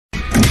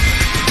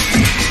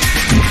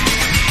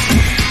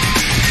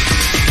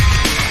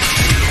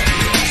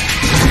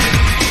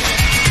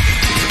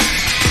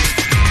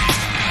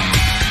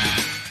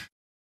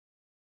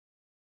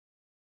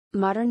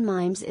Modern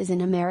Mimes is an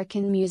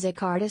American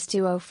music artist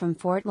duo from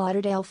Fort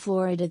Lauderdale,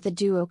 Florida. The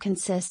duo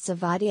consists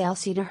of Adi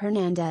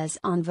Hernandez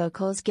on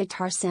vocals,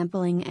 guitar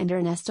sampling, and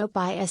Ernesto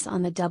Baez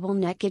on the double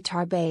neck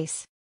guitar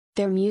bass.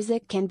 Their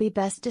music can be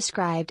best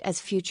described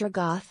as future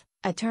goth,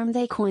 a term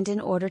they coined in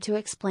order to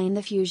explain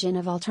the fusion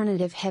of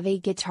alternative heavy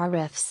guitar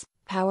riffs,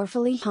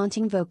 powerfully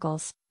haunting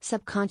vocals,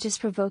 subconscious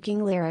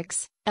provoking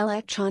lyrics,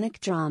 electronic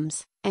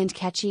drums, and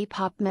catchy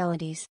pop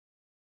melodies.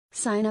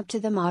 Sign up to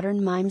the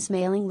Modern Mimes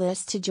mailing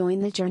list to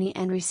join the journey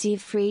and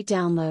receive free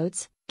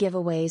downloads,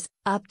 giveaways,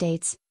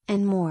 updates,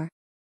 and more.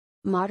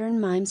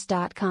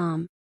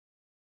 modernmimes.com